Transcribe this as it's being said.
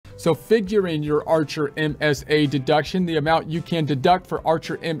So figuring your Archer MSA deduction, the amount you can deduct for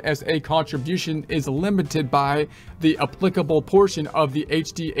Archer MSA contribution is limited by the applicable portion of the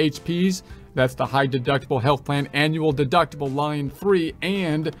HDHPs. That's the high deductible health plan annual deductible line 3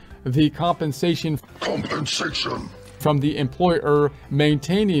 and the compensation from the employer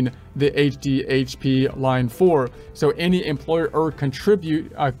maintaining the HDHP line 4. So any employer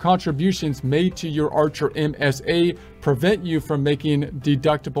contributions made to your Archer MSA prevent you from making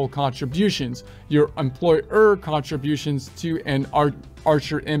deductible contributions. Your employer contributions to an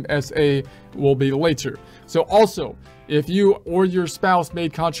Archer MSA will be later. So also, if you or your spouse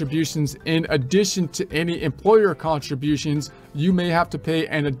made contributions in addition to any employer contributions, you may have to pay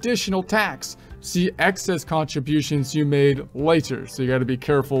an additional tax. See excess contributions you made later. So you got to be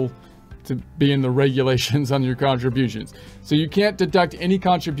careful to be in the regulations on your contributions. So you can't deduct any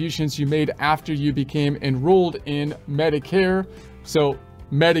contributions you made after you became enrolled in Medicare. So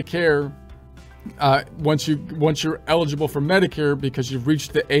Medicare, once you're eligible for Medicare because you've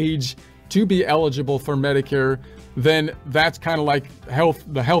reached the age to be eligible for Medicare, then that's kind of like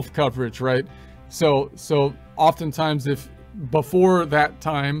the health coverage, right? So oftentimes if before that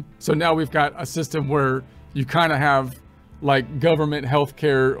time, so now we've got a system where you kind of have like government health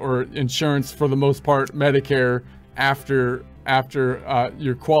care or insurance for the most part, Medicare after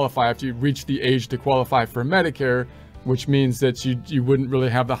you qualify, after you reach the age to qualify for Medicare, which means that you wouldn't really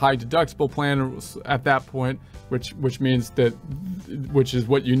have the high deductible plan at that point, which is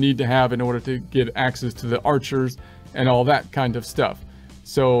what you need to have in order to get access to the Archers and all that kind of stuff.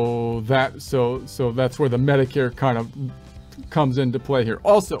 So that's where the Medicare kind of comes into play here.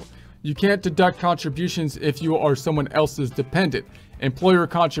 Also, you can't deduct contributions if you are someone else's dependent. Employer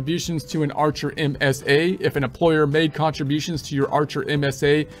contributions to an Archer MSA. If an employer made contributions to your Archer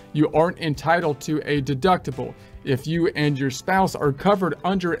MSA, you aren't entitled to a deductible. If you and your spouse are covered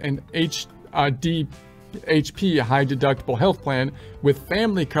under an HDHP, high deductible health plan, with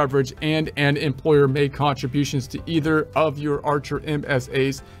family coverage and an employer made contributions to either of your Archer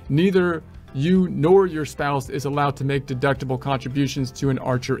MSAs, neither you nor your spouse is allowed to make deductible contributions to an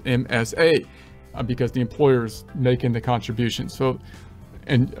Archer MSA because the employer's making the contributions. So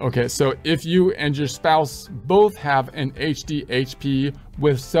if you and your spouse both have an HDHP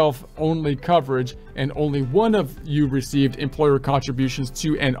with self-only coverage and only one of you received employer contributions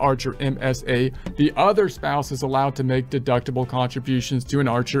to an Archer MSA, the other spouse is allowed to make deductible contributions to an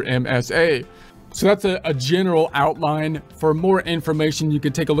Archer MSA. So that's a general outline. For more information, you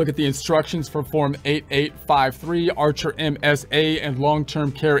can take a look at the instructions for Form 8853, Archer MSA and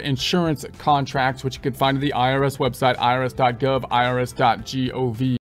long-term care insurance contracts, which you can find at the IRS website, irs.gov, irs.gov.